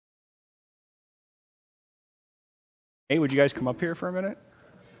Hey, would you guys come up here for a minute?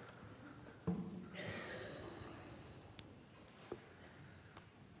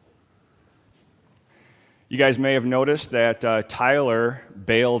 You guys may have noticed that Tyler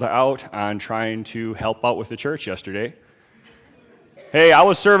bailed out on trying to help out with the church yesterday. Hey, I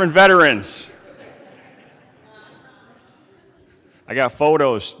was serving veterans. I got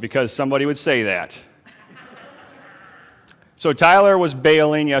photos because somebody would say that. So Tyler was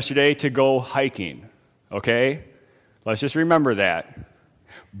bailing yesterday to go hiking, okay? Let's just remember that.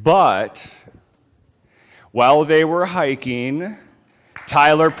 But while they were hiking,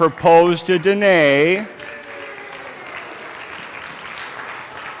 Tyler proposed to Danae.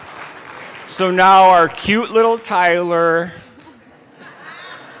 So now our cute little Tyler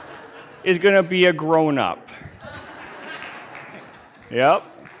is going to be a grown-up. Yep.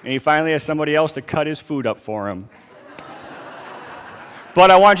 And he finally has somebody else to cut his food up for him. But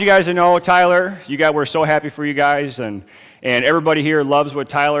I want you guys to know, Tyler, we're so happy for you guys, and everybody here loves what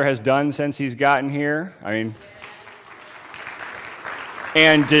Tyler has done since he's gotten here. I mean,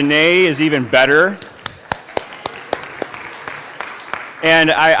 and Danae is even better.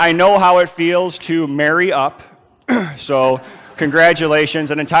 And I know how it feels to marry up, so congratulations.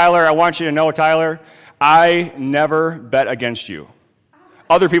 And then Tyler, I want you to know, Tyler, I never bet against you.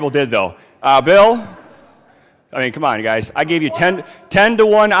 Other people did, though. Bill, I mean, come on, you guys. I gave you 10 to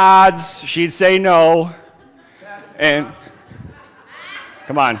 1 odds. She'd say no. And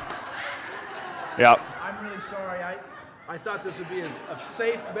come on. Yep. I'm really sorry. I thought this would be a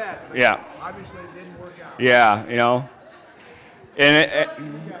safe bet. But yeah. Obviously, it didn't work out. Yeah, you know. And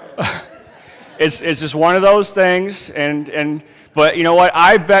it's just one of those things, but you know what?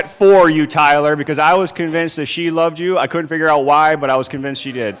 I bet for you, Tyler, because I was convinced that she loved you. I couldn't figure out why, but I was convinced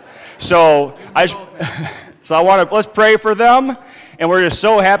she did. So let's pray for them, and we're just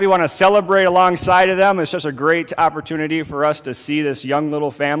so happy. We want to celebrate alongside of them. It's just a great opportunity for us to see this young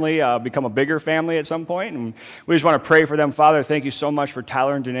little family become a bigger family at some point, and we just want to pray for them. Father, thank you so much for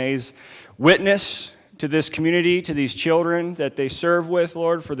Tyler and Danae's witness to this community, to these children that they serve with,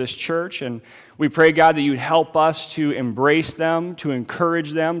 Lord, for this church. And we pray, God, that you'd help us to embrace them, to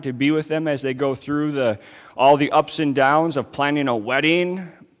encourage them, to be with them as they go through all the ups and downs of planning a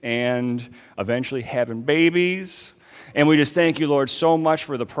wedding and eventually having babies. And we just thank you, Lord, so much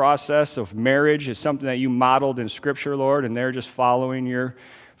for the process of marriage. It's something that you modeled in Scripture, Lord, and they're just following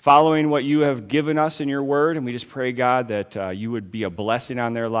what you have given us in your word. And we just pray, God, that you would be a blessing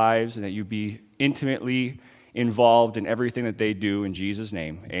on their lives and that you'd be intimately involved in everything that they do. In Jesus'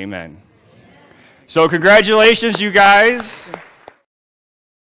 name, amen. So congratulations, you guys.